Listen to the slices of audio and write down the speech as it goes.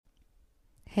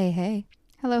Hey, hey,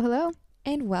 Hello, hello.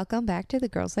 and welcome back to the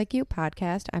Girls Like You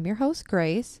podcast. I'm your host,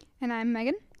 Grace, And I'm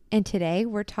Megan. and today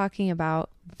we're talking about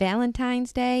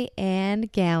Valentine's Day and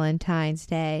Galentine's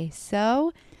Day.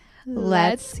 So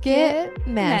let's get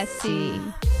messy.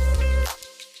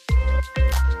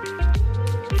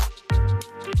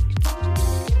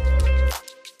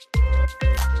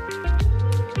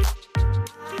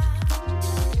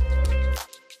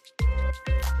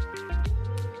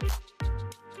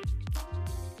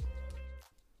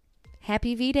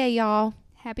 Happy V-Day, y'all.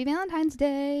 Happy Valentine's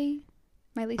Day.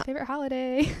 My least favorite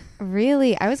holiday.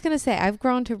 Really, I was going to say, I've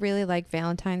grown to really like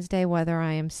Valentine's Day, whether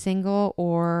I am single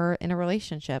or in a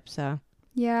relationship. So,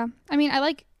 Yeah. I mean, I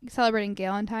like celebrating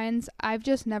Galentine's. I've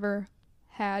just never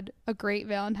had a great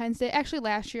Valentine's Day. Actually,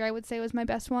 last year I would say was my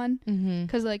best one.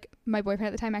 Because, my boyfriend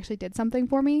at the time actually did something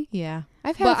for me. Yeah.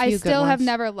 I've had But a few I still good have ones.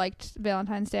 never liked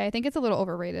Valentine's Day. I think it's a little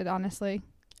overrated, honestly.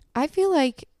 I feel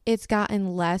like it's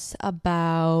gotten less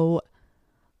about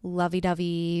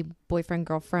lovey-dovey boyfriend,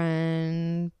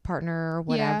 girlfriend, partner,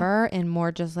 whatever, and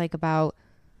more just like about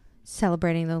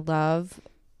celebrating the love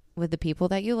with the people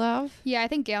that you love. Yeah, I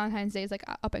think Galentine's Day is like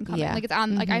up and coming. Yeah. Like it's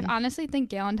on. Like I honestly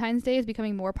think Galentine's Day is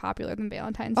becoming more popular than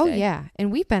Valentine's Day. Oh, yeah.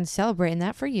 And we've been celebrating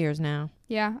that for years now.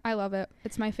 Yeah, I love it.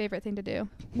 It's my favorite thing to do.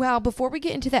 Well, before we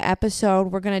get into the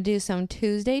episode, we're going to do some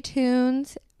Tuesday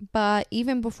tunes. But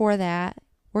even before that,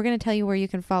 we're going to tell you where you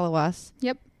can follow us.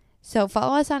 Yep. So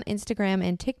follow us on Instagram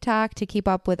and TikTok to keep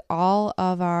up with all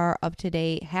of our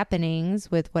up-to-date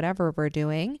happenings with whatever we're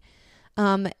doing.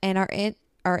 And our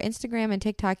Instagram and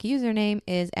TikTok username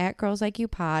is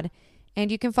 @GirlsLikeYouPod. And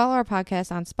you can follow our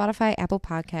podcast on Spotify, Apple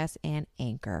Podcasts, and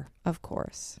Anchor, of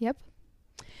course. Yep.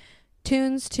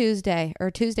 Tunes Tuesday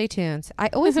or Tuesday tunes. I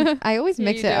always Yeah,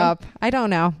 mix you it do. up. I don't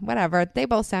know. Whatever. They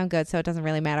both sound good, so it doesn't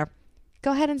really matter.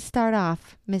 Go ahead and start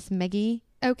off, Miss Meggie.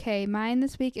 Okay, mine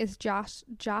this week is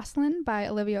Jocelyn by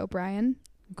Olivia O'Brien.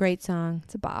 Great song.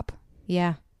 It's a bop.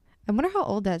 Yeah. I wonder how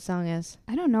old that song is.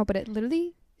 I don't know, but it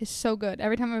literally is so good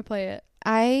every time I play it.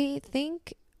 I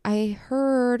think I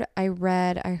heard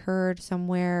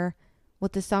somewhere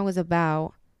what the song was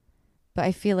about, but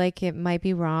I feel like it might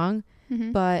be wrong.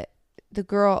 Mm-hmm. But the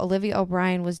girl, Olivia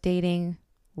O'Brien, was dating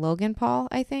Logan Paul,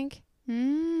 I think,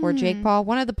 or Jake Paul,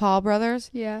 one of the Paul brothers.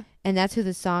 Yeah. And that's who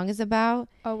the song is about.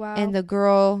 Oh, wow. And the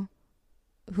girl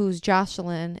who's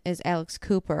Jocelyn is Alex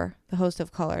Cooper, the host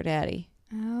of Call Her Daddy.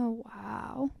 Oh,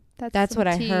 wow. That's some what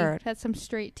I tea. heard. That's some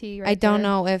straight tea right I don't there.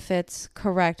 know if it's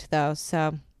correct, though,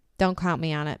 so don't count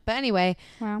me on it. But anyway,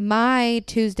 Wow. my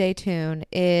Tuesday tune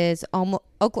is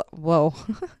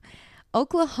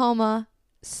Oklahoma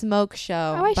Smoke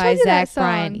Show Oh, I by showed you that Zach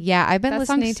Bryan. song. Yeah, I've been That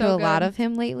song's listening to so a lot good. of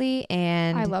him lately,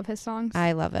 and I love his songs.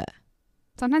 I love it.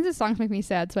 Sometimes his songs make me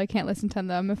sad, so I can't listen to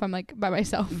them if I'm like by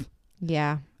myself.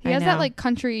 Yeah, He I has that know. like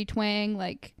country twang,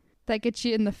 like that gets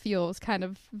you in the feels kind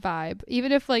of vibe.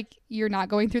 Even if like you're not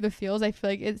going through the feels, I feel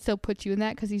like it still puts you in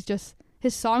that because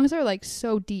his songs are like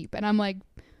so deep, and I'm like,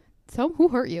 so who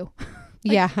hurt you?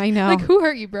 Yeah, I know. Like who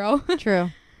hurt you, bro? True.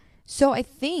 So I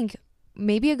think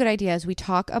maybe a good idea is we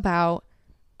talk about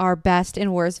our best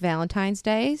and worst Valentine's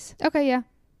Days, Okay, yeah.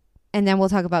 and then we'll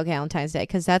talk about Galentine's Day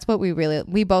because that's what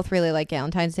we both really like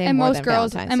Galentine's Day And more most than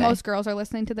girls Valentine's and Day. most girls are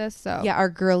listening to this, so Yeah, our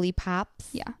girly pops.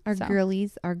 yeah. Our so.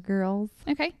 girlies, our girls.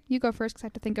 Okay, you go first because I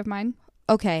have to think of mine.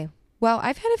 Okay. Well,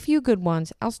 I've had a few good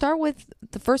ones. I'll start with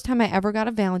the first time I ever got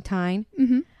a Valentine.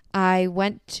 Mm-hmm. I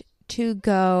went to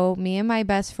go, me and my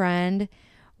best friend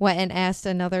went and asked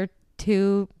another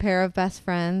two pair of best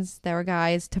friends that were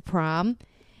guys to prom.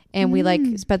 And we like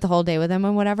spent the whole day with him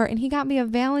and whatever. And he got me a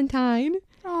Valentine.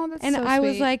 Oh, that's And so I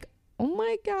was sweet. like, oh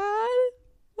my God,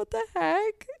 what the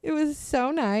heck? It was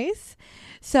so nice.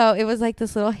 So it was like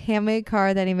this little handmade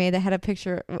card that he made that had a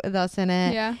picture with us in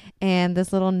it. yeah. And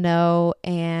this little note.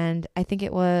 And I think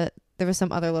there was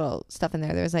some other little stuff in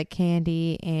there. There was like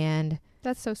candy and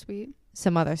That's so sweet.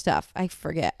 some other stuff. I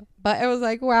forget. But it was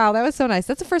like, wow, that was so nice.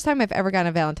 That's the first time I've ever gotten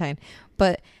a Valentine.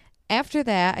 But after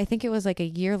that, I think it was like a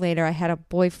year later, I had a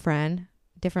boyfriend,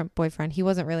 different boyfriend. He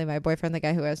wasn't really my boyfriend, the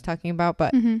guy who I was talking about,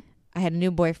 but Mm-hmm. I had a new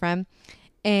boyfriend.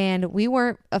 And we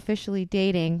weren't officially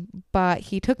dating, but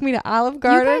he took me to Olive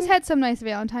Garden. You guys had some nice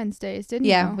Valentine's days, didn't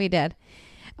you? Yeah, we did.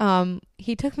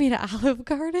 He took me to Olive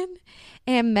Garden,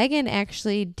 and Megan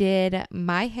actually did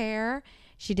my hair.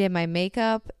 She did my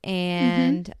makeup,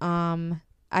 and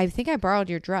I think I borrowed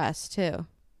your dress too.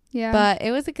 Yeah. But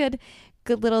it was a good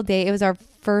little date. It was our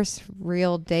first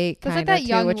real date, That's kind like of, that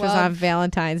young which was on love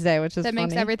Valentine's Day, which was that funny.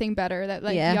 makes everything better. That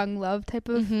like Yeah. young love type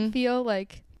of Mhm. feel.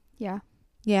 Like, yeah.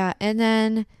 Yeah, and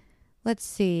then let's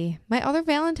see. My other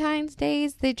Valentine's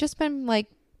days, they've just been like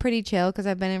pretty chill because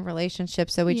I've been in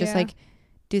relationships, so we just Yeah. like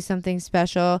do something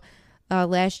special.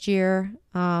 Last year,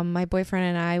 my boyfriend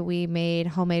and I, we made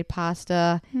homemade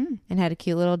pasta and had a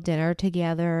cute little dinner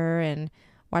together and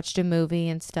watched a movie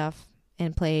and stuff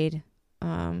and played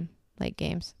like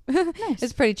games. Nice.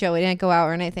 It's pretty chill. We didn't go out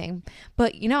or anything.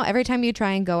 But, you know, every time you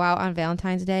try and go out on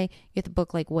Valentine's Day, you have to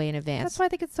book like way in advance. That's why I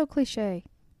think it's so cliche.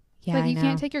 Yeah, like I you know.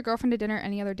 can't take your girlfriend to dinner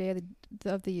any other day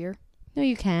of the year. No,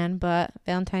 you can, but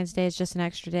Valentine's Day is just an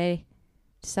extra day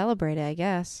to celebrate it, I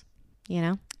guess. You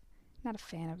know? Not a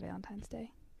fan of Valentine's Day.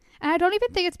 And I don't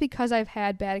even think it's because I've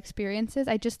had bad experiences.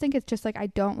 I just think it's just like I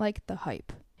don't like the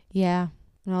hype. Yeah.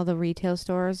 And all the retail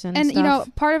stores and And, stuff. you know,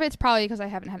 part of it's probably because I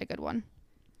haven't had a good one.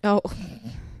 Oh.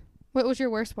 What was your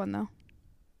worst one, though?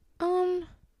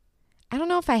 I don't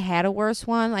know if I had a worse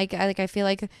one. I feel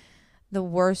like the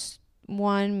worst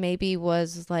one maybe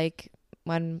was like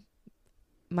when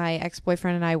my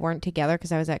ex-boyfriend and I weren't together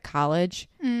because I was at college.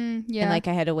 Yeah. And like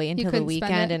I had to wait until the couldn't spend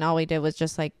weekend it. and all we did was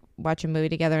just like watch a movie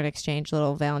together and exchange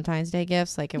little Valentine's Day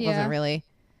gifts. Like it wasn't really,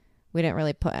 we didn't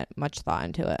really put much thought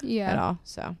into it at all.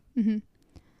 So. Mm-hmm.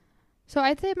 So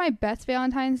I'd say my best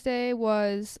Valentine's Day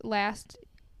was last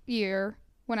year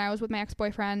when I was with my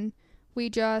ex-boyfriend. We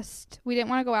didn't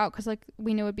want to go out because like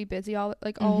we knew it'd be busy all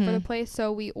over the place.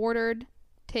 So we ordered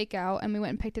takeout and we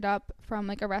went and picked it up from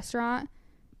like a restaurant.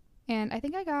 And I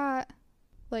think I got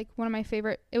like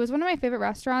it was one of my favorite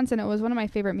restaurants and it was one of my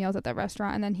favorite meals at that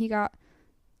restaurant. And then he got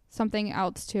something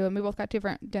else too. And we both got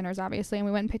different dinners, obviously. And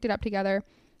we went and picked it up together.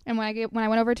 And when I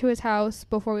went over to his house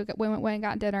before we went and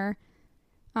got dinner,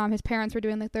 his parents were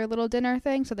doing like their little dinner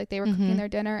thing. So like they were cooking their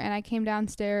dinner and I came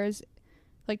downstairs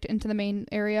like into the main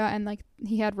area and like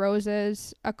he had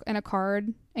roses and a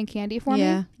card and candy for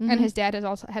me. And his dad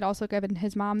had also given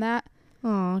his mom that.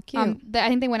 Oh, cute. I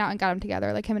think they went out and got them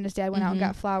together. Like him and his dad went out and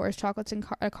got flowers, chocolates, and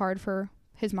a card for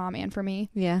his mom and for me.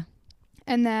 Yeah.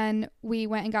 And then we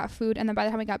went and got food. And then by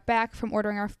the time we got back from by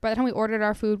the time we ordered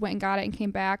our food, went and got it and came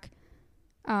back,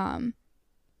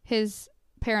 his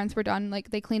parents were done. Like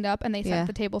they cleaned up and they set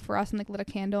the table for us and like lit a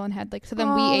candle and had like, so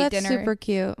then we ate dinner super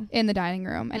cute in the dining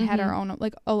room and had our own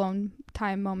like alone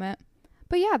time moment.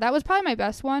 But yeah, that was probably my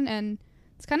best one. And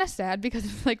it's kind of sad because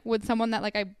it's like with someone that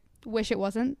like I wish it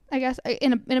wasn't, I guess,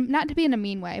 in a not to be in a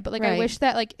mean way, but like I wish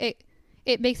that like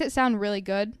it makes it sound really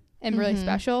good and really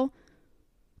special,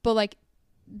 but like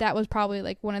that was probably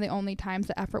like one of the only times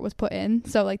the effort was put in.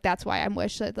 So like that's why I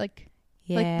wish that like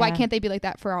why can't they be like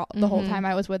that for the whole time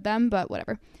I was with them? But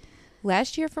whatever.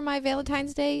 Last year for my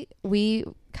Valentine's Day, we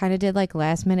kind of did like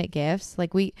last minute gifts.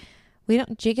 Like we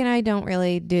don't, Jake and I don't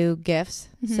really do gifts.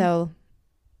 So,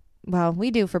 well, we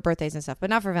do for birthdays and stuff, but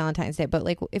not for Valentine's Day. But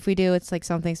like if we do, it's like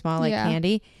something small like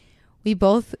candy. We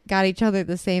both got each other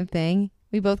the same thing.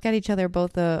 We both got each other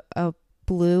both a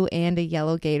blue and a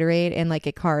yellow Gatorade and like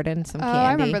a card and some candy.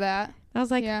 I remember that. I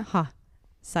was like,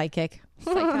 psychic.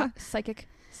 Psychic.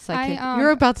 You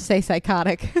were about to say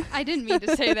psychotic. I didn't mean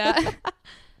to say that.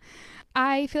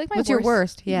 I feel like What's your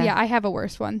worst? Yeah, I have a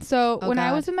worst one. So when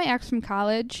I was with my ex from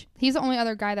college, he's the only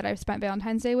other guy that I've spent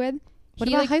Valentine's Day with. What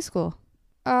about high school?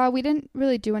 We didn't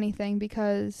really do anything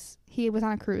because he was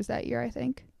on a cruise that year, I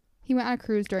think. He went on a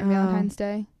cruise during Valentine's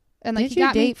Day. And like did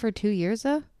you date for 2 years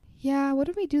though? Yeah, what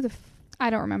did we do I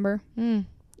don't remember.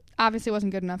 Obviously it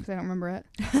wasn't good enough because I don't remember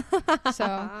it.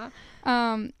 So,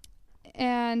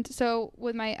 and so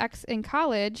with my ex in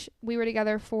college, we were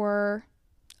together for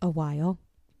a while.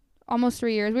 Almost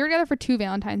 3 years. We were together for 2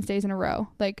 Valentine's Days in a row,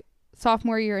 like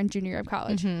sophomore year and junior year of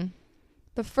college.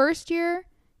 The first year,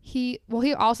 he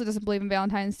also doesn't believe in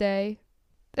Valentine's Day.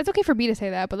 It's okay for me to say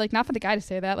that, but like not for the guy to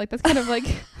say that. Like that's kind of like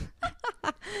okay.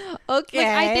 Like,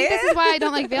 I think this is why I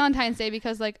don't like Valentine's Day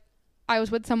because like I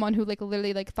was with someone who like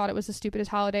literally like thought it was the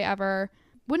stupidest holiday ever.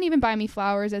 Wouldn't even buy me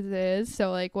flowers as it is,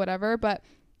 so like whatever. But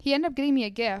he ended up getting me a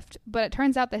gift. But it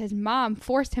turns out that his mom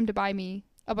forced him to buy me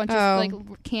a bunch of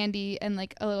like candy and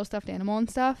like a little stuffed animal and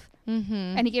stuff.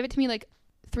 And he gave it to me like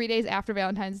 3 days after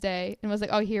Valentine's Day and was like,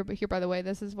 "Oh, here, by the way,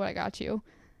 this is what I got you."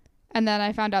 And then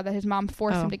I found out that his mom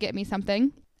forced him to get me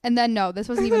something. And then no, this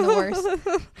wasn't even the worst.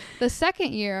 The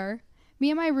second year, me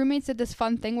and my roommates did this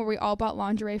fun thing where we all bought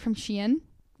lingerie from Shein.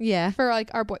 Yeah. For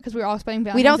like our boy, because we were all spending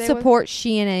Valentine's Day. We don't support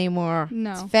Shein anymore.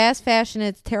 No. It's fast fashion.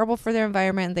 It's terrible for their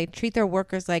environment. And they treat their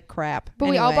workers like crap. But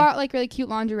we all bought like really cute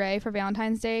lingerie for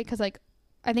Valentine's Day because like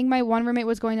I think my one roommate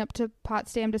was going up to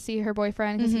Potsdam to see her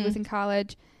boyfriend because he was in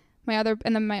college. My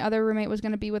other roommate was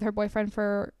going to be with her boyfriend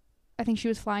for, I think she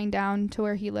was flying down to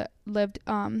where he lived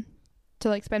to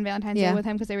like spend Valentine's Day with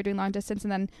him because they were doing long distance.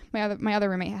 And then my other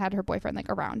roommate had her boyfriend like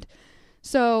around.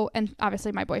 So, and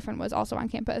obviously my boyfriend was also on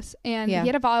campus and he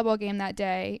had a volleyball game that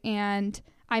day and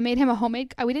I made him a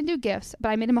homemade, we didn't do gifts, but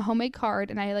I made him a homemade card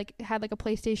and I like had like a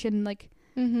PlayStation like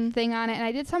thing on it, and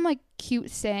I did some like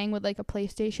cute saying with like a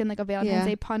PlayStation, like a Valentine's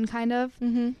Day pun kind of,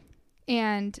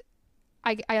 and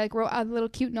I like wrote a little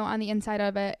cute note on the inside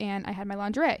of it, and I had my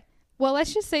lingerie. Well,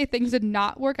 let's just say things did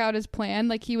not work out as planned.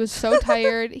 Like, he was so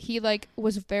tired. He like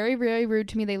was very, very rude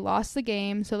to me. They lost the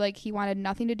game, so like he wanted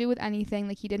nothing to do with anything.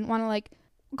 Like, he didn't want to like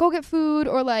go get food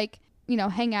or like, you know,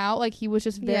 hang out. Like, he was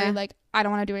just very like, I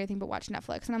don't want to do anything but watch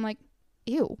Netflix. And I'm like,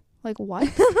 ew, like what?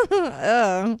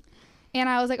 And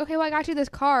I was like, okay, well, I got you this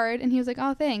card. And he was like,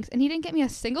 oh, thanks. And he didn't get me a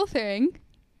single thing.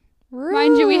 Rude.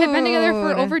 Mind you, we had been together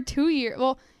for over 2 years.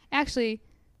 Well, actually,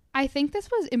 I think this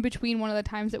was in between one of the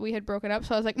times that we had broken up.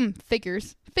 So I was like,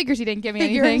 figures he didn't give me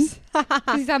anything.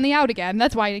 Because he's on the out again.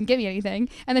 That's why he didn't give me anything.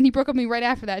 And then he broke up with me right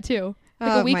after that, too.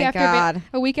 Like a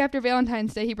week after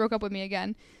Valentine's Day, he broke up with me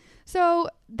again. So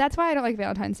that's why I don't like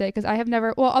Valentine's Day. Because I have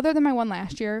never, well, other than my one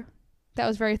last year, that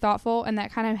was very thoughtful. And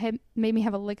that kind of made me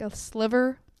have a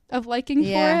sliver of liking for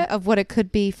it. Of what it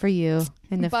could be for you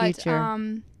in the future.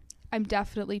 I'm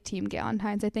definitely team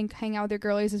Galentine's. I think hanging out with your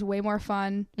girlies is way more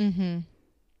fun.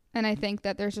 And I think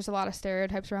that there's just a lot of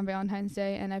stereotypes around Valentine's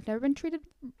Day, and I've never been treated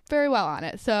very well on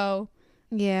it. So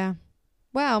yeah.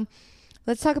 Well,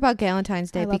 let's talk about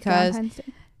Galentine's Day, because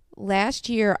last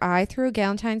year I threw a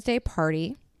Galentine's Day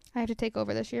party. I have to take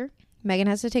over this year. Megan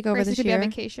has to take over this year. Be on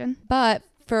vacation. But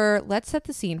let's set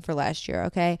the scene for last year,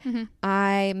 okay?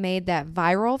 I made that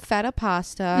viral feta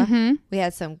pasta. We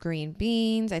had some green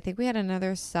beans. I think we had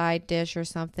another side dish or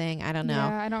something. I don't know.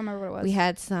 Yeah, I don't remember what it was. We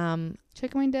had some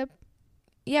chicken wing dip.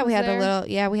 Yeah, we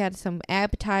had we had some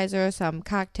appetizers, some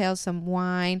cocktails, some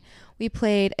wine. We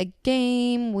played a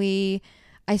game.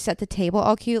 I set the table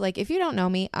all cute. Like, if you don't know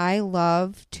me, I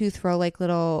love to throw like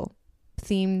little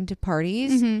themed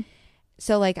parties.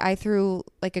 So like I threw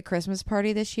like a Christmas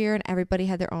party this year, and everybody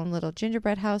had their own little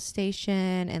gingerbread house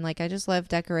station, and like I just love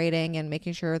decorating and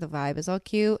making sure the vibe is all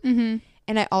cute. And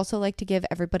I also like to give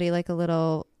everybody like a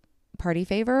little party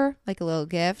favor, like a little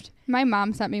gift. My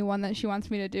mom sent me one that she wants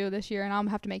me to do this year, and I'll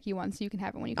have to make you one so you can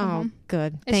have it when you come home. Oh,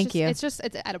 good. Thank you. It's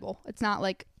edible. It's not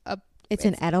like it's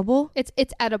an edible? It's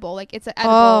edible. Like, it's an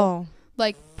edible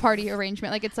like party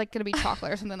arrangement. Like, it's like gonna be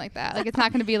chocolate or something like that. Like, it's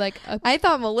not gonna be like I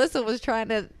thought Melissa was trying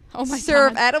to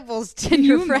serve edibles to Can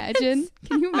you imagine?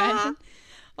 Can you imagine?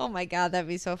 Oh my God, that'd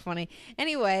be so funny.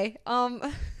 Anyway,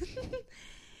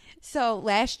 so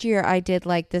last year I did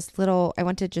like this little, I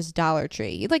went to just Dollar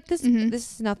Tree. Like this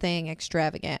is nothing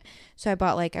extravagant. So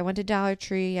I went to Dollar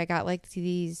Tree. I got like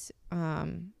these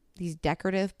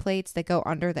decorative plates that go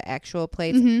under the actual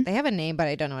plates. They have a name, but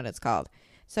I don't know what it's called.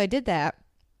 So I did that.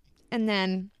 And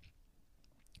then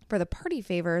for the party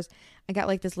favors, I got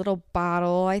like this little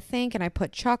bottle, I think, and I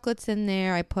put chocolates in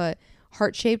there. I put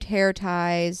heart-shaped hair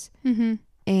ties.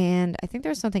 And I think there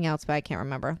was something else, but I can't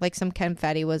remember. Like some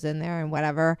confetti was in there and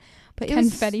whatever. But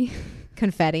confetti.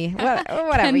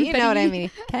 Whatever. You know what I mean.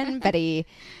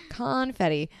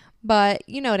 Confetti. But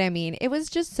you know what I mean. It was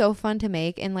just so fun to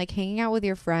make. And like hanging out with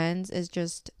your friends is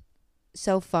just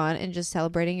so fun. And just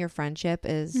celebrating your friendship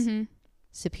is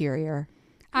superior.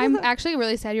 I'm actually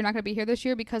really sad you're not going to be here this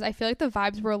year, because I feel like the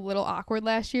vibes were a little awkward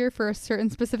last year for a certain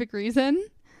specific reason.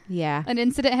 Yeah. An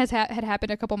incident had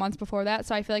happened a couple months before that,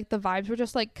 so I feel like the vibes were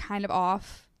just like kind of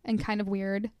off and kind of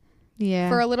weird. Yeah.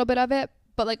 For a little bit of it,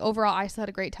 but like overall I still had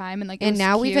a great time, and like and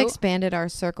now cute. We've expanded our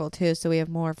circle too, so we have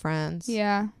more friends.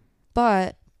 Yeah.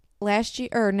 But next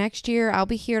year I'll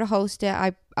be here to host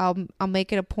it. I'll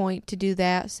make it a point to do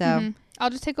that. So I'll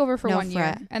just take over for 1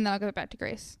 year, and then I'll go back to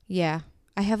Grace. Yeah.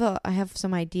 I have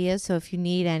some ideas, so if you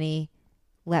need any,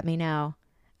 let me know.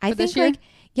 I think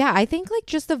like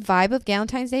just the vibe of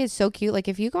Galentine's Day is so cute. Like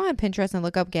if you go on Pinterest and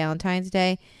look up Galentine's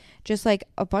Day, just like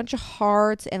a bunch of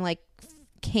hearts and like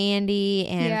candy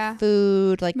and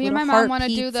food, like me and my mom want to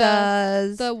do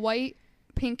the white,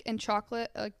 pink, and chocolate,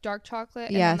 like dark chocolate,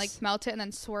 and then like melt it and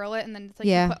then swirl it, and then it's like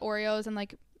you put Oreos and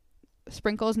like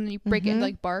sprinkles, and then you break it into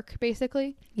like bark,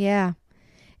 basically. Yeah,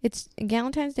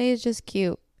 Galentine's Day is just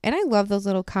cute. And I love those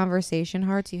little conversation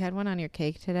hearts. You had one on your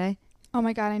cake today. Oh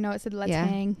my God, I know. It said, let's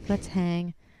hang. Let's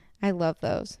hang. I love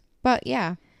those. But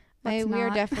yeah, we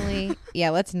are definitely,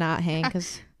 let's not hang,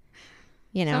 because,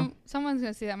 you know. Someone's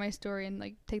going to see that my story and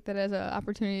like take that as an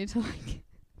opportunity to like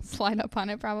slide up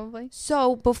on it probably.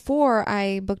 So before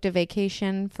I booked a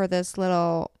vacation for this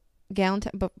little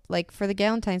Galentine, but like for the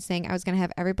Galentine's thing, I was going to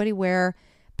have everybody wear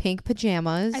pink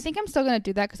pajamas. I think I'm still going to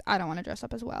do that because I don't want to dress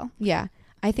up as well. Yeah.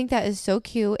 I think that is so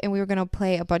cute, and we were going to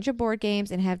play a bunch of board games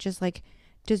and have just like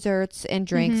desserts and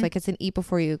drinks. Like it's an eat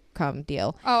before you come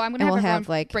deal. Oh, I'm going to have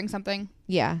like bring something.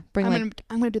 Yeah, I'm going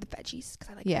to do the veggies because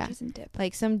I like veggies and dip.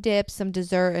 Like some dips, some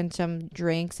dessert, and some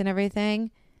drinks and everything.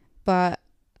 But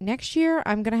next year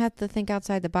I'm going to have to think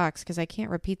outside the box because I can't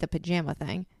repeat the pajama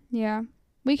thing. Yeah.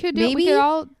 We could Maybe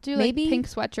all do like pink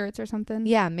sweatshirts or something.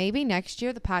 Yeah, maybe next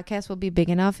year the podcast will be big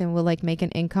enough and we'll like make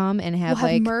an income and We'll have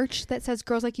like merch that says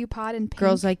Girls Like You Pod and pink.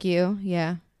 Girls Like You.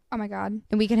 Yeah. Oh my God.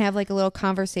 And we can have like a little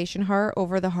conversation heart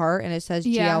over the heart and it says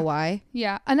GLY.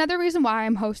 Yeah. Another reason why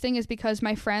I'm hosting is because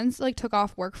my friends like took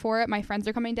off work for it. My friends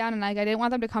are coming down and like I didn't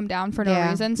want them to come down for no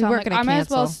reason. So I'm like, I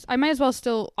might as well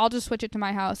still, I'll just switch it to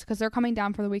my house because they're coming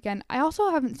down for the weekend. I also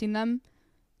haven't seen them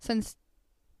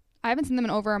in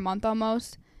over a month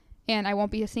almost. And I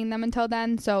won't be seeing them until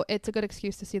then. So it's a good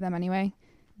excuse to see them anyway.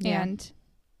 Yeah. And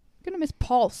I'm going to miss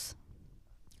Pulse.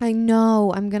 I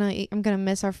know. I'm gonna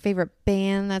miss our favorite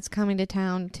band that's coming to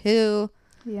town too.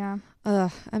 Yeah. I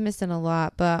miss it a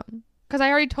lot, but because I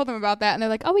already told them about that, and they're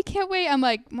like, "Oh, we can't wait." I'm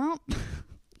like, "Well."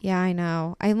 Yeah, I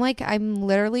know.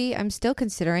 I'm still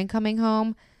considering coming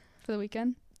home For the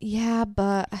weekend. Yeah,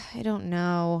 but I don't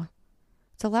know.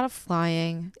 It's a lot of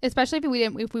flying, especially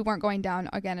if we weren't going down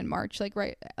again in March, like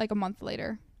a month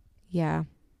later. Yeah.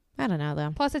 I don't know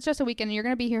though. Plus, it's just a weekend. And you're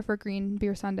going to be here for Green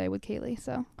Beer Sunday with Kaylee,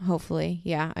 so. Hopefully.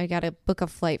 Yeah. I got to book a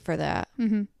flight for that.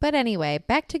 Mm-hmm. But anyway,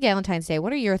 back to Galentine's Day.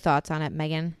 What are your thoughts on it,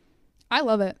 Megan? I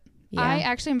love it. Yeah. I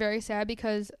actually am very sad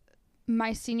because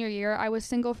my senior year, I was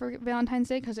single for Valentine's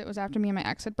Day because it was after me and my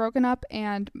ex had broken up.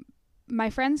 And my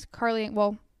friends, Chloe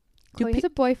has a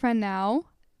boyfriend now.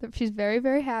 She's very,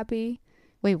 very happy.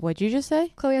 Wait, what'd you just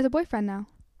say? Chloe has a boyfriend now.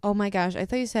 Oh my gosh. I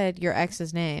thought you said your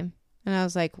ex's name. And I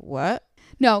was like, what?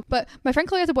 No, but my friend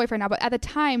Chloe has a boyfriend now. But at the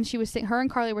time, her and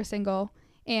Carly were single,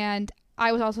 and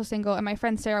I was also single, and my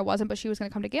friend Sarah wasn't, but she was going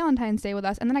to come to Galentine's Day with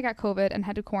us. And then I got COVID and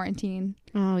had to quarantine.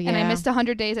 Oh, yeah. And I missed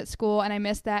 100 days at school, and I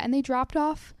missed that. And they dropped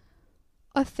off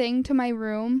a thing to my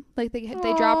room. Like, they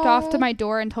dropped off to my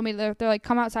door and told me, they're like,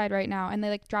 come outside right now. And they,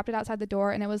 like, dropped it outside the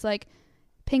door, and it was, like,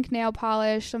 pink nail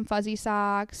polish, some fuzzy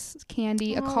socks,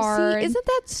 candy, a card. See, isn't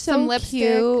that so some lipstick.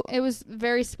 Cute? It was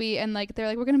very sweet, and like they're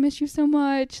like, we're gonna miss you so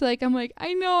much. Like I'm like,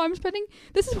 I know,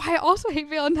 this is why I also hate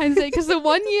Valentine's Day, because the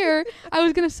one year I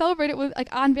was gonna celebrate it with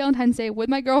like on Valentine's Day with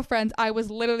my girlfriends, I had by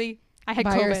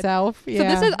COVID. Yourself. Yeah. So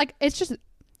this is like, it's just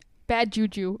bad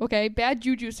juju. Okay, bad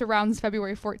juju surrounds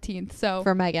February 14th. So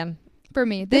for Megan, for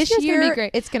me, this year's gonna be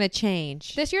great. It's gonna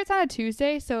change. This year it's on a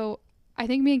Tuesday, so I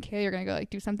think me and Kaylee are gonna go like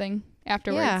do something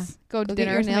afterwards. Yeah. Go to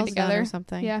dinner or something together. Or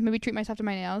something. Yeah, maybe treat myself to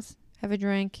my nails. Have a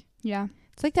drink. Yeah.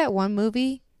 It's like that one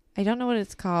movie. I don't know what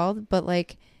it's called, but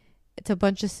like it's a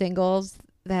bunch of singles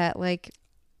that like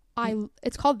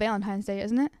it's called Valentine's Day,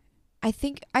 isn't it? I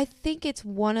think it's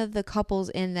one of the couples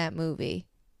in that movie.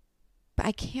 But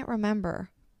I can't remember.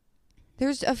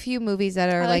 There's a few movies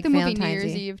that are like the Valentine's movie New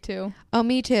Year's Eve too. Oh,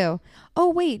 me too.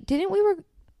 Oh, wait,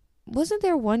 wasn't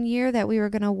there one year that we were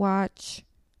going to watch?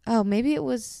 Oh, maybe it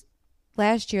was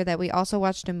last year that we also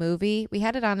watched a movie. We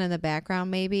had it on in the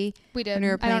background maybe. We did. When we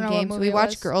were playing games. We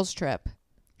watched Girls Trip.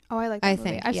 Oh, I like that movie.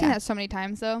 think, I've seen that so many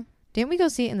times though. Didn't we go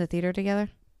see it in the theater together?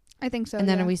 I think so. And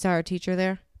then we saw our teacher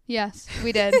there? Yes,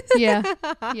 we did. Yeah.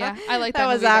 Yeah. I like that movie. That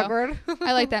was awkward.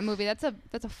 I like that movie. That's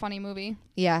a funny movie.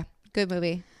 Yeah. Good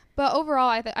movie. But overall,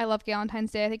 I love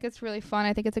Galentine's Day. I think it's really fun.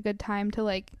 I think it's a good time to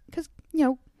like, because, you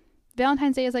know,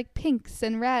 Valentine's Day is like pinks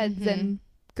and reds and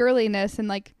girliness and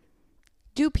like.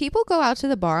 Do people go out to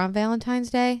the bar on Valentine's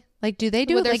Day? Like, do they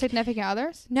do with it their like significant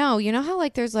others? No, you know how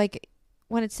like there's like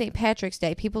when it's St. Patrick's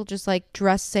Day, people just like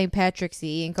dress St.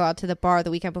 Patrick's-y and go out to the bar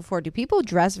the weekend before. Do people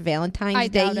dress Valentine's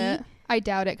Day? I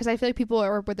doubt it because I feel like people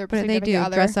are with their significant other. What do they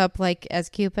do? Dress up like as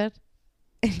Cupid?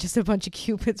 And just a bunch of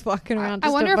Cupids walking around. I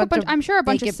wonder if I'm sure a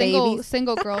bunch of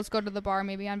single girls go to the bar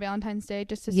maybe on Valentine's Day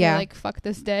just to say like fuck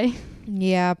this day.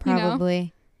 Yeah, probably. You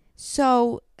know?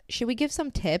 So should we give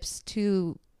some tips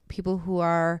to people who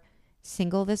are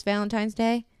single this Valentine's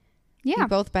Day? Yeah. We've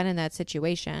both been in that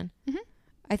situation. Mm-hmm.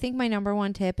 I think my number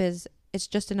one tip is it's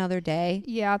just another day.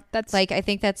 Yeah, that's like, I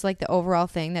think that's like the overall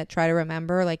thing that try to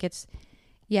remember. Like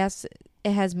yes,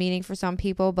 it has meaning for some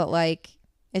people, but like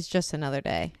it's just another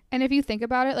day. And if you think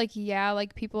about it, like, yeah,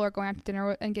 like people are going out to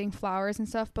dinner and getting flowers and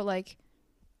stuff, but like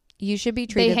you should be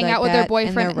treated they hang like out with their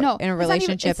boyfriend. In a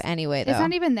relationship anyway, though. It's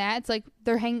not even that. It's like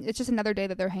it's just another day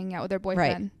that they're hanging out with their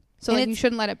boyfriend. Right. So like you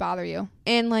shouldn't let it bother you.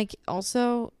 And like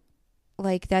also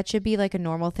like that should be like a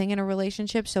normal thing in a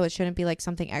relationship, so it shouldn't be like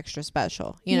something extra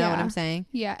special. You know what I'm saying?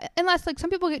 Yeah. Unless like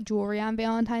some people get jewelry on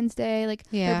Valentine's Day, like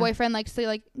their boyfriend likes to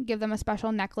like give them a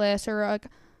special necklace or like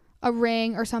a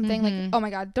ring or something. Like, oh my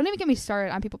God, don't even get me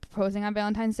started on people proposing on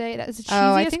Valentine's Day. That is the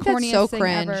cheesiest, corniest thing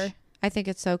ever. I think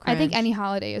it's so cringe. I think any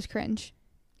holiday is cringe.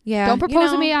 Yeah. Don't propose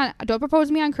to me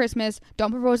on Christmas.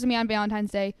 Don't propose to me on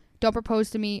Valentine's Day. Don't propose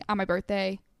to me on my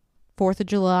birthday. 4th of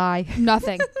July.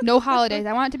 Nothing. No holidays.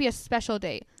 I want it to be a special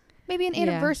date. maybe an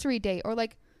Yeah. anniversary date or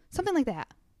like something like that.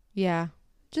 Yeah.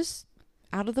 Just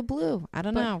out of the blue. I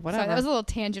don't know. Whatever. Sorry, that was a little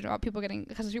tangent about people getting,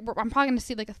 because I'm probably going to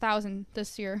see like 1,000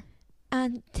 this year.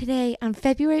 Today, on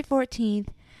February 14th,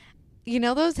 you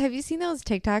know have you seen those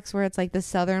TikToks where it's like the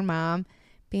Southern mom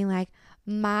being like,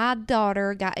 my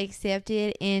daughter got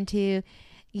accepted into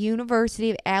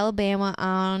University of Alabama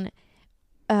on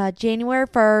January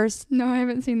 1st. No, I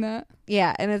haven't seen that.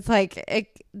 Yeah, and it's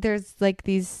like there's like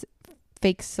these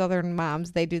fake Southern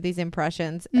moms. They do these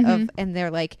impressions of, and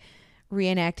they're like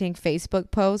reenacting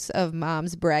Facebook posts of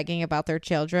moms bragging about their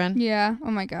children. Yeah. Oh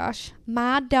my gosh.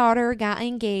 My daughter got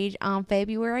engaged on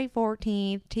February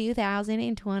 14th,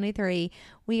 2023.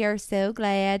 We are so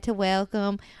glad to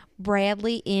welcome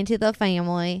Bradley into the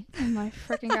family. Oh my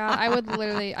freaking God.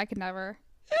 I could never.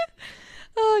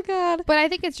 Oh God. But I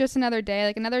think it's just another day.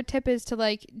 Like, another tip is to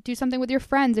like do something with your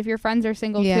friends if your friends are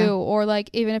single too, or like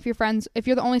even if if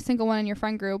you're the only single one in your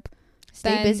friend group,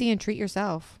 stay busy and treat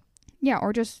yourself. Yeah,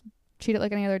 or just treat it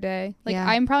like any other day. Like,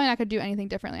 I'm probably not gonna do anything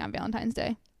differently on Valentine's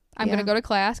Day. I'm gonna go to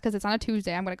class because it's on a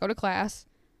Tuesday. I'm gonna go to class.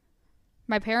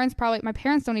 My parents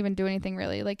don't even do anything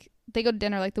really. Like, they go to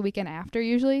dinner like the weekend after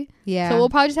usually. Yeah. So we'll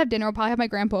probably just have dinner. We'll probably have my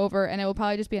grandpa over, and it will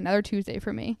probably just be another Tuesday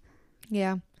for me.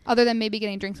 Yeah. Other than maybe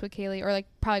getting drinks with Kaylee, or like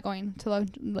probably going to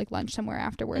lunch somewhere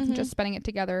afterwards and just spending it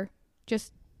together.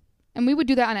 And we would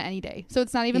do that on any day. So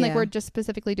it's not even like we're just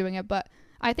specifically doing it. But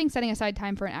I think setting aside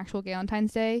time for an actual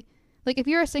Galentine's Day, like if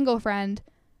you're a single friend,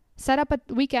 set up for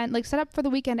the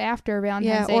weekend after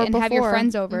Valentine's Day and have your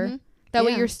friends over. That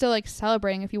way you're still like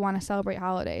celebrating if you want to celebrate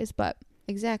holidays. But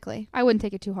exactly, I wouldn't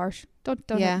take it too harsh.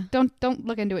 Don't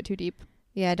look into it too deep.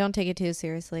 Yeah, don't take it too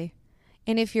seriously.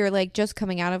 And if you're like just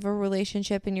coming out of a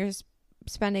relationship and you're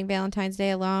spending Valentine's Day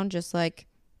alone, just like,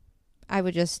 I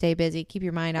would just stay busy, keep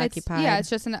your mind occupied. Yeah, it's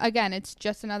just it's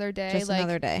just another day. Just like,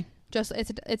 another day. Just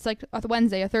it's like a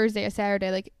Wednesday, a Thursday, a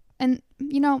Saturday, like, and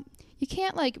you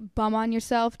can't like bum on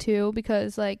yourself too,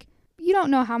 because like you don't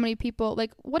know how many people,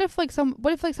 like, what if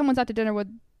someone's out to dinner with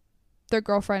their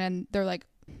girlfriend and they're like,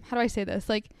 how do I say this?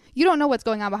 Like, you don't know what's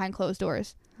going on behind closed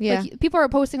doors. Yeah. Like, people are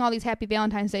posting all these happy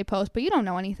Valentine's Day posts, but you don't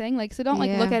know anything. Like, so don't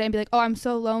look at it and be like, oh, I'm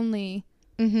so lonely.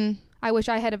 I wish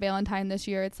I had a Valentine this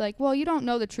year. It's like, well, you don't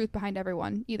know the truth behind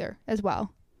everyone either as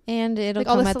well. And it'll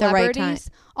come at the right time.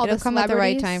 It'll come at the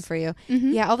right time for you.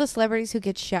 Yeah, all the celebrities who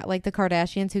get like the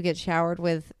Kardashians who get showered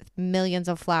with millions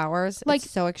of flowers. Like,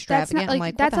 it's so extravagant. I'm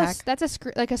like, what the heck? That's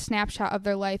a snapshot of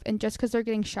their life. And just because they're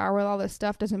getting showered with all this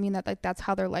stuff doesn't mean that like that's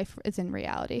how their life is in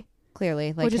reality.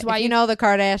 Clearly, like, which is why the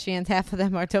Kardashians, half of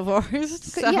them are divorced.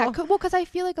 So. Yeah, well, because I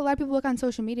feel like a lot of people look on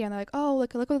social media and they're like, oh,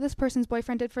 look what this person's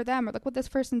boyfriend did for them, or look what this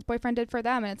person's boyfriend did for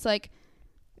them, and it's like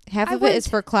half of it is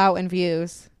for clout and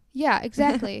views. Yeah,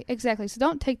 exactly, exactly. So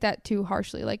don't take that too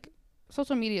harshly. Like,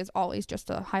 social media is always just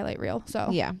a highlight reel. So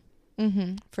yeah,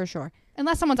 for sure.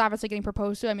 Unless someone's obviously getting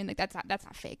proposed to, I mean, like that's not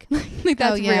fake. Like,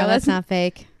 that's real. That's not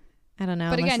fake. I don't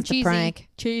know. But again,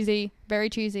 cheesy, very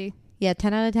cheesy. Yeah,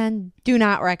 10 out of 10. Do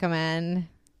not recommend.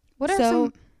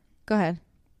 Go ahead.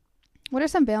 What are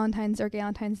some Valentines or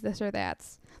Galentines this or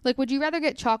that's? Like, would you rather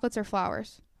get chocolates or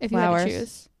flowers if you had to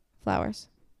choose? Flowers.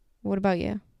 What about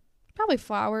you? Probably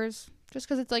flowers. Just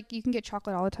because it's like you can get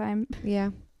chocolate all the time.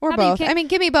 Yeah. Or both. I mean,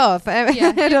 give me both.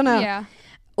 I don't know. Yeah.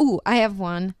 Ooh, I have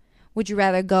one. Would you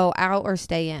rather go out or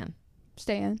stay in?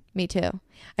 Stay in. Me too.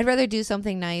 I'd rather do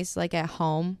something nice like at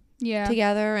home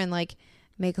together and like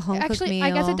make a home cooked meal. I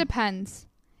guess it depends.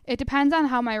 It depends on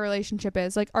how my relationship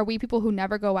is. Like, are we people who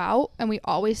never go out and we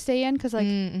always stay in? Because like,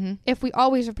 if we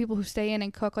always are people who stay in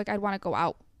and cook, like, I'd want to go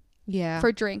out. Yeah.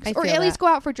 For drinks, or at least go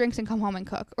out for drinks and come home and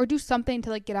cook, or do something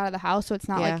to like get out of the house so it's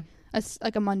not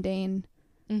like a mundane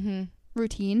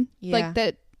routine. Yeah. Like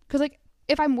that, because like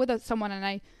if I'm with someone and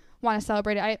I want to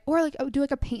celebrate it, I would do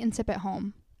like a paint and sip at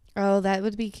home. Oh, that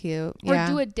would be cute. Or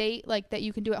do a date like that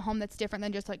you can do at home that's different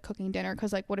than just like cooking dinner.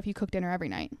 Because like, what if you cook dinner every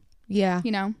night? Yeah.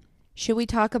 You know? Should we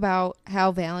talk about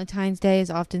how Valentine's Day is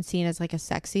often seen as like a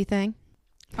sexy thing?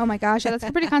 Oh my gosh, that's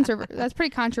pretty that's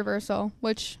pretty controversial.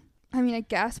 Which, I mean, I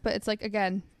guess, but it's like,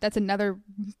 again, that's another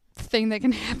thing that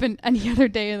can happen any other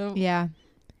day of the. Yeah.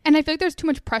 And I feel like there's too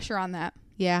much pressure on that.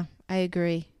 Yeah, I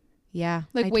agree. Yeah.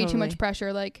 Like way too much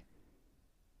pressure. Like,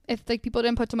 if like people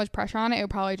didn't put so much pressure on it, it would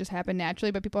probably just happen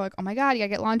naturally. But people are like, oh my God, you gotta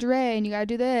get lingerie and you gotta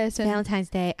do this. And Valentine's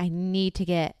Day, I need to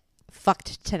get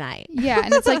fucked tonight. Yeah,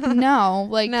 and it's like, no,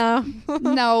 like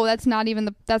no, that's not even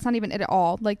it at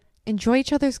all. Like, enjoy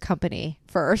each other's company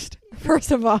first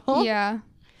of all. Yeah.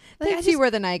 Like, see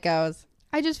where the night goes.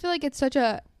 I just feel like it's such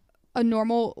a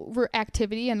normal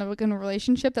activity and like in a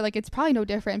relationship that like it's probably no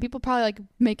different. People probably like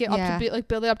make it up to be like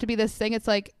build it up to be this thing. It's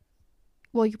like,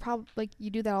 well, you probably like you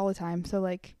do that all the time, so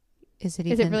like Is it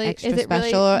Is it even really extra is it really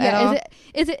special at all?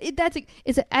 is it that's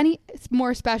is it any it's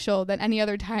more special than any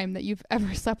other time that you've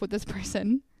ever slept with this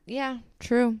person? Yeah,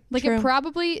 true. Like true.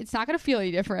 it's not going to feel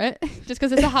any different just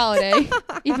because it's a holiday,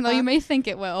 even though you may think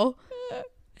it will.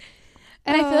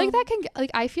 And I feel like that can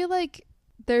like I feel like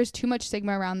there's too much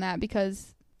stigma around that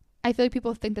because I feel like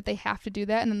people think that they have to do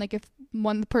that, and then like if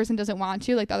one person doesn't want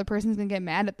to, like the other person's gonna get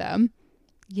mad at them.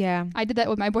 Yeah. I did that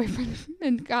with my boyfriend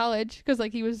in college because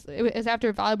like it was after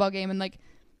a volleyball game, and like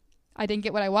I didn't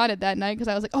get what I wanted that night because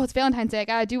I was like, oh, it's Valentine's Day, I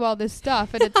gotta do all this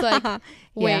stuff, and it's like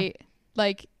wait,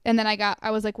 like, and then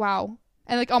I was like, wow,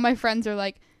 and like all my friends are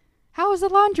like, how was the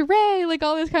lingerie, like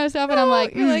all this kind of stuff, and I'm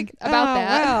like, you're like about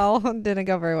that. Well, didn't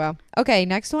go very well. Okay,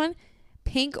 next one,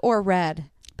 pink or red?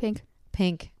 Pink.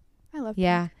 I love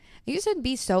Yeah. pink. I used to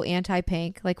be so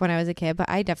anti-pink like when I was a kid, but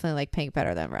I definitely like pink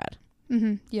better than red.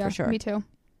 Mm-hmm. Yeah, for sure. Me too.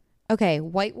 Okay,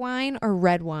 white wine or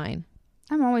red wine?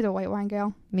 I'm always a white wine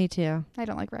gal. Me too. I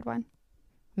don't like red wine.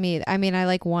 I mean, I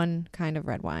like one kind of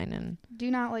red wine and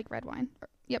do not like red wine.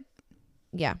 Yep.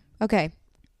 Yeah. Okay.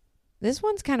 This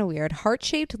one's kind of weird.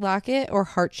 Heart-shaped locket or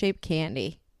heart-shaped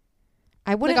candy?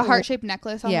 I wouldn't like a heart-shaped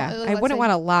necklace. Yeah. I wouldn't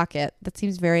want a locket. That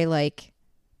seems very like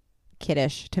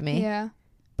kiddish to me. Yeah.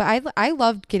 But I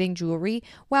loved getting jewelry.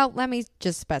 Well, let me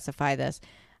just specify this.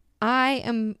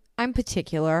 I'm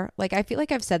particular. Like, I feel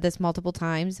like I've said this multiple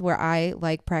times where I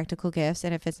like practical gifts,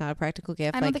 and if it's not a practical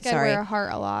gift, I don't like, think I wear a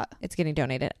heart a lot. it's getting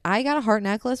donated. I got a heart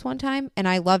necklace one time, and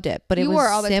I loved it, but it You wore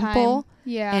all was the simple, time.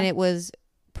 Yeah, and it was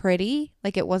pretty.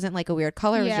 Like, it wasn't like a weird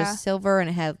color. It was just silver, and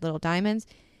it had little diamonds.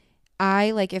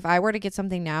 If I were to get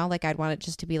something now, like, I'd want it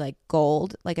just to be like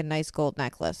gold, like a nice gold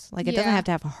necklace. Like, it doesn't have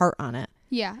to have a heart on it.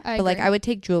 Yeah, but agree. Like, I would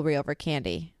take jewelry over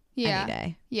candy any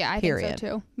day. Yeah, I think so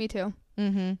too. Me too.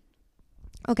 Mm-hmm.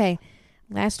 Okay,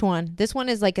 last one. This one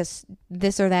is like a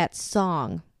this or that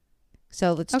song.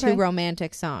 So it's two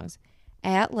romantic songs.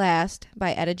 At Last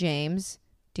by Etta James.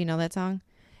 Do you know that song?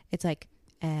 It's like,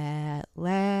 at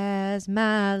last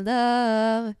my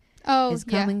love is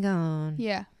come and gone.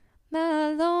 Yeah.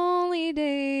 My lonely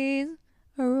days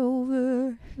are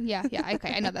over. Yeah.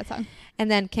 Okay, I know that song. And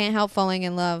then Can't Help Falling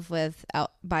in Love by Elvis.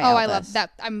 I love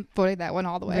that. I'm voting that one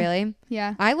all the way. Really?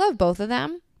 Yeah. I love both of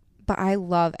them, but I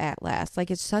love At Last. Like,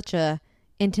 it's such a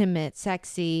intimate,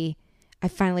 sexy, I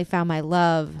finally found my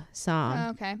love song.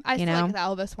 Okay. I still like the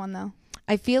Elvis one though.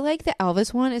 I feel like the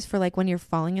Elvis one is for like when you're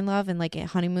falling in love and like a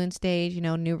honeymoon stage,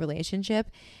 new relationship.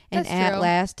 And That's At true.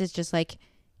 Last is just like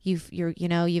you've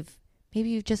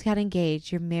just got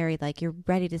engaged, you're married, like you're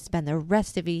ready to spend the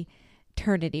rest of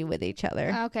eternity with each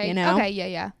other. Okay. Okay,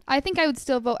 yeah. I think I would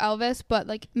still vote Elvis, but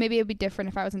like maybe it'd be different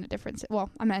if I was in a different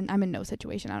I'm in no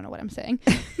situation. I don't know what I'm saying.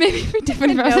 Maybe it'd be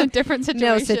different if I was in a different situation.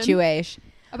 No situation.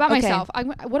 About myself.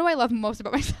 What do I love most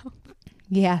about myself?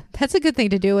 Yeah, that's a good thing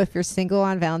to do if you're single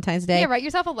on Valentine's Day. Yeah, write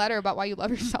yourself a letter about why you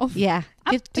love yourself. Yeah,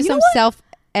 do some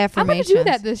self-affirmations. I'm going to do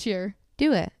that this year.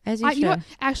 Do it, as you should. You know what?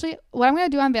 Actually, what I'm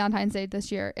going to do on Valentine's Day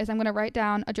this year is I'm going to write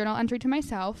down a journal entry to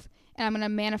myself, and I'm going to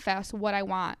manifest what I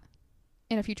want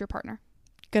in a future partner.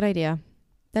 Good idea.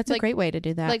 That's a great way to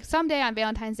do that. Like someday on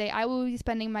Valentine's Day, I will be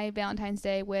spending my Valentine's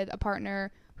Day with a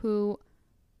partner who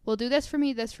will do this for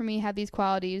me, have these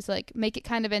qualities, like make it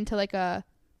kind of into like a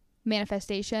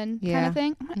manifestation kind of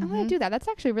thing. I'm going to do that. That's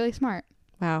actually really smart.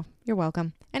 Wow. You're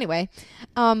welcome. Anyway,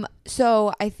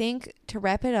 so I think to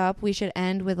wrap it up, we should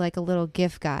end with like a little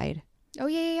gift guide. Oh,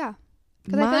 yeah.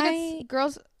 Because I feel like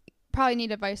girls probably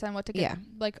need advice on what to get. Yeah.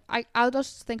 Like, I'll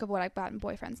just think of what I've gotten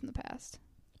boyfriends in the past.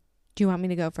 Do you want me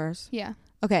to go first? Yeah.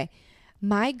 Okay.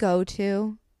 My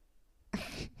go-to...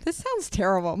 this sounds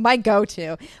terrible. My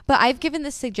go-to. But I've given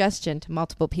this suggestion to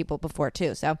multiple people before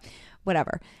too, so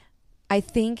whatever. I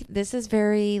think this is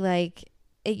very like...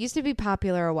 It used to be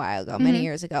popular a while ago, many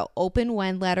years ago. Open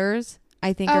when letters,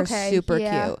 I think, are super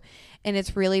cute. And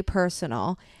it's really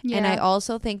personal. Yeah. And I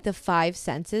also think the 5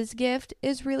 senses gift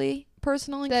is really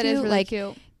personal and cute. That is really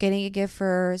cute. Getting a gift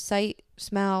for sight,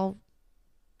 smell,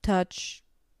 touch,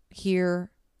 hear,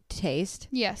 taste.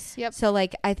 Yes. Yep. So,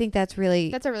 like, I think that's a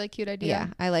really cute idea. Yeah,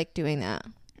 I like doing that.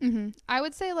 Mm-hmm. I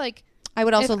would say, like... I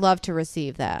would also love to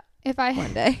receive that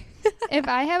one day. If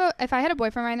I had a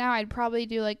boyfriend right now, I'd probably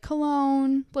do like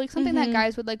cologne, like something that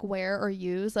guys would like wear or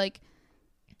use, like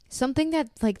something that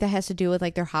has to do with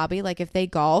like their hobby. Like if they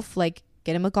golf, like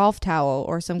get them a golf towel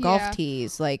or some golf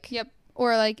tees. Like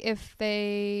or like if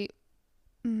they,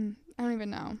 I don't even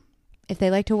know. If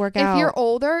they like to work out. If you're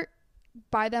older,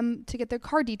 buy them to get their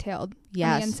car detailed.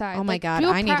 Yes. On the inside. Oh my God,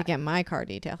 I need to get my car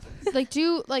detailed.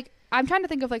 I'm trying to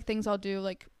think of like things I'll do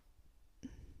like.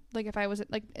 like if I was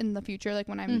like in the future, like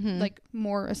when I'm Mm-hmm. like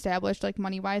more established, like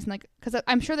money wise, and like because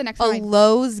I'm sure the next A time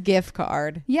Lowe's gift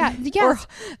card. yeah, Or yes,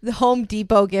 the Home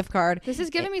Depot gift card. this is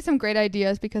giving me some great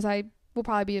ideas because I will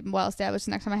probably be well established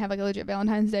the next time I have like a legit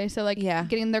Valentine's Day. So like Yeah.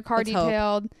 getting their car Let's hope.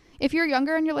 detailed. If you're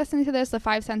younger and you're listening to this, the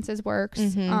 5 senses works.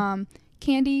 Mhm.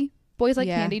 Candy. Boys like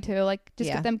Yeah. candy too. Like just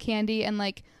Yeah. get them candy and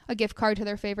like a gift card to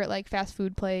their favorite like fast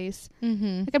food place.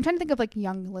 Mm-hmm. Like I'm trying to think of like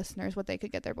young listeners what they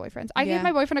could get their boyfriends. I Yeah. gave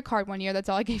my boyfriend a card one year. That's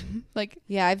all I gave him. Like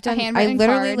Yeah, I've done. I handwritten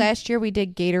literally card. last year we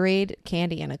did Gatorade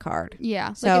candy in a card. yeah.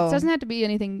 Like So- it doesn't have to be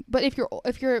anything. But if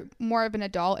you're more of an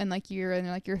adult and like you're in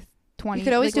like your 20s, You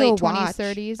could always like do a late 20s, watch.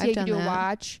 30s, I've yeah, you done could do that. a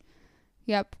watch.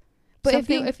 Yep. But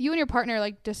Something- if you and your partner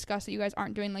like discuss that you guys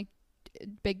aren't doing like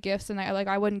big gifts and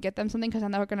I wouldn't get them something because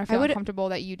I'm not gonna feel uncomfortable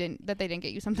that they didn't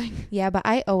get you something. Yeah, but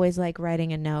I always like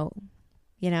writing a note.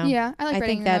 You know. Yeah, I like I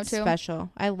writing think a note that's too.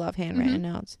 special. I love handwritten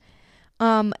Mhm. notes.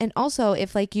 And also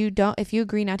if like if you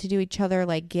agree not to do each other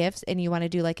like gifts and you want to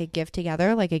do like a gift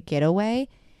together, like a getaway.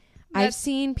 I've That's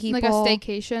seen people like a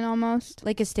staycation almost.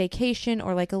 like a staycation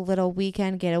or like a little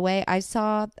weekend getaway. I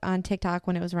saw on TikTok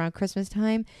when it was around Christmas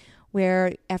time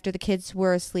where after the kids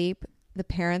were asleep, the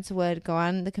parents would go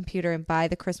on the computer and buy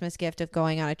the Christmas gift of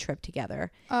going on a trip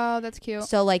together. Oh, that's cute.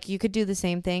 So like you could do the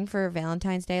same thing for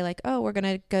Valentine's Day. Like, oh, we're going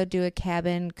to go do a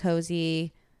cabin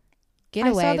cozy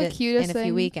getaway the cutest in a few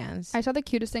thing. weekends. I saw the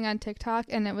cutest thing on TikTok,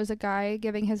 and it was a guy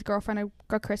giving his girlfriend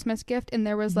a Christmas gift, and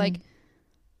there was like,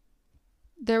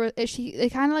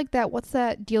 it kind of like that. What's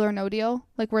that Deal or No Deal?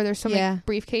 Like where there's so Yeah.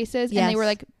 many briefcases, and they were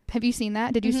like, "Have you seen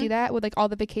that? Did you see that with like all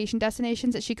the vacation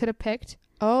destinations that she could have picked,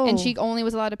 Oh, and she only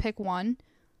was allowed to pick one."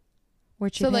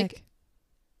 where'd she So pick? like,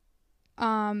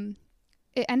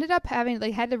 it ended up having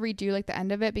like had to redo like the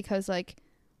end of it because like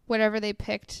whatever they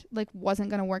picked like wasn't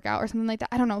gonna work out or something like that.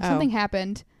 I don't know. Something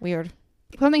happened. Weird.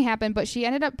 Something happened, but she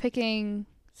ended up picking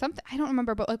something. I don't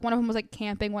remember, but like one of them was like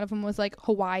camping, one of them was like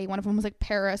Hawaii, one of them was like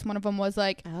Paris, one of them was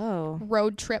like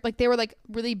road trip. Like they were like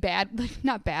really bad, like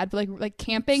not bad, but like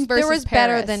camping versus there was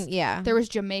Paris. better than There was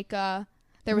Jamaica,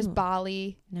 there was Ooh.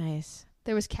 Bali, Nice.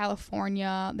 there was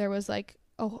California, there was like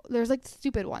there's like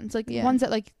stupid ones, like Yeah. ones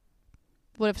that like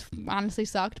would have honestly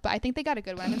sucked, but I think they got a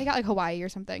good one. I mean, they got like Hawaii or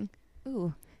something.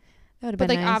 Ooh, that would have But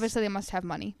been like nice. obviously they must have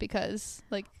money because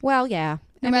like Well, yeah.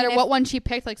 no matter what one she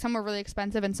picked, like some were really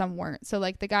expensive and some weren't. So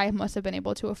like the guy must have been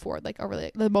able to afford like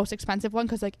the most expensive one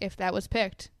because like if that was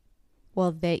picked. Well,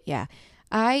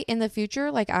 in the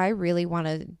future, like I really want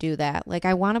to do that. Like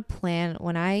I want to plan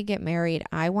when I get married.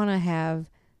 I want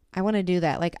to do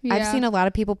that. Like I've Yeah. seen a lot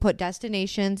of people put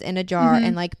destinations in a jar Mhm.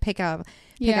 and like pick out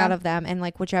of them, and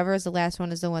like whichever is the last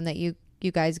one is the one that you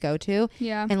guys go to.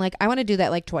 Yeah. And like I want to do that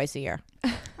like twice a year.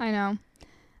 I know.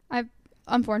 I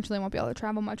unfortunately won't be able to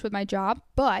travel much with my job,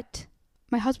 but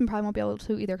my husband probably won't be able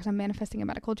to either because I'm manifesting a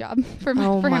medical job for him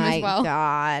as well.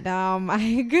 God. Oh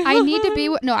my god. I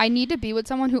need to be with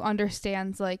someone who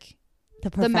understands like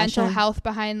the mental health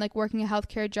behind like working a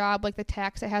healthcare job, like the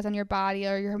tax it has on your body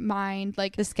or your mind,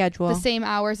 like the schedule, the same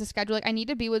hours, the schedule. Like I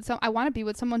want to be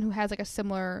with someone who has like a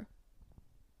similar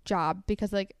job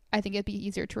because like I think it'd be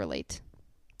easier to relate.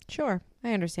 Sure,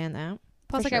 I understand that.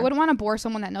 Plus, like I wouldn't want to bore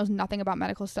someone that knows nothing about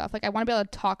medical stuff. Like I want to be able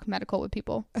to talk medical with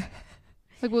people,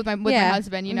 like with my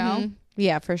husband, you know. Mhm.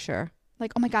 Yeah, for sure.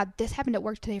 Like, oh my god, this happened at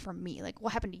work today for me. Like,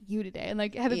 what happened to you today? And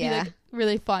like have it be Yeah. like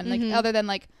really fun. Like Mhm. other than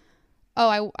like,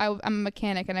 oh, I'm a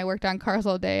mechanic and I worked on cars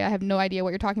all day. I have no idea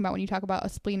what you're talking about when you talk about a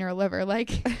spleen or a liver.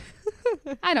 Like,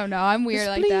 I don't know. I'm weird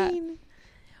like that.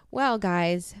 Well,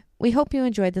 guys, we hope you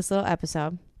enjoyed this little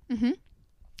episode. Mm-hmm.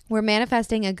 We're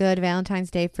manifesting a good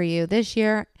Valentine's Day for you this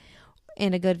year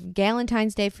and a good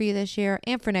Galentine's Day for you this year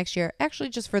and for next year. Actually,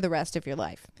 just for the rest of your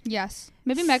life. Yes.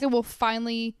 Maybe Megan will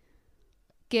finally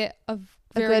get a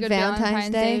very good good Valentine's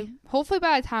Day. Hopefully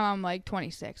by the time I'm like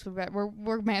 26.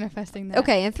 We're manifesting that.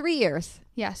 Okay, in 3 years.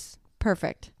 Yes.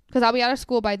 Perfect. Because I'll be out of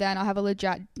school by then. I'll have a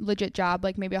legit job.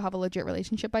 Like maybe I'll have a legit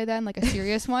relationship by then, like a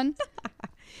serious one.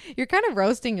 You're kind of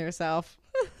roasting yourself.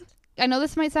 I know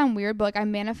this might sound weird, but like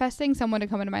I'm manifesting someone to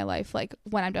come into my life like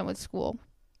when I'm done with school.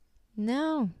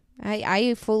 No,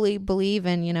 I fully believe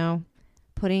in,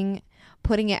 putting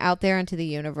it out there into the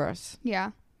universe.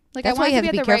 Yeah. Like That's I why want you it have to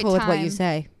to be be at the right careful with what time. you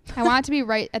say. I want it to be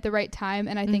right at the right time,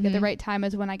 and I think at the Mhm. right time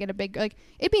is when I get a big like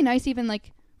it'd be nice even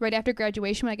like right after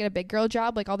graduation when I get a big girl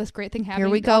job, like all this great thing happening.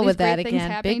 Here we all go these with that great things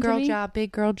again. happening Big to girl me. job,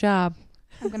 big girl job.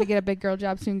 I'm gonna get a big girl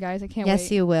job soon, guys. I can't wait.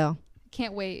 Yes, you will.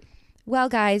 Can't wait. Well,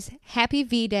 guys, happy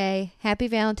V-Day, happy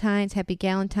Valentine's, happy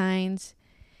Galentines.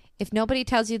 If nobody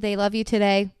tells you they love you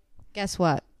today, guess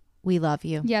what? We love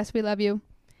you. Yes, we love you.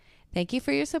 Thank you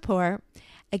for your support.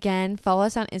 Again, follow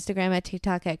us on Instagram at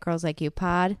TikTok at Girls Like You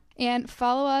Pod. And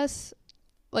follow us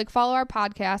follow our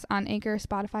podcast on Anchor,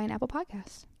 Spotify, and Apple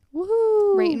Podcasts.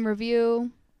 Woohoo! Rate and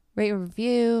review.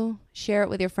 Share it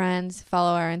with your friends.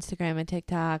 Follow our Instagram and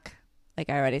TikTok, like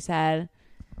I already said.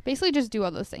 Basically, just do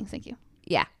all those things. Thank you.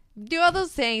 Yeah. Do all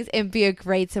those things and be a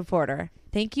great supporter.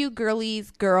 Thank you,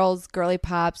 girlies, girls, girly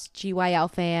pops,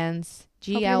 GYL fans.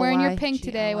 Hope you're wearing your pink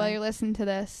today while you're listening to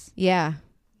this. Yeah.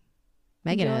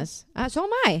 Megan is. So am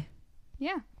I.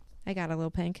 Yeah. I got a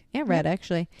little pink. Yeah, red,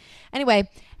 actually. Anyway,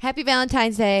 happy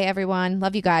Valentine's Day, everyone.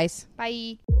 Love you guys.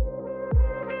 Bye.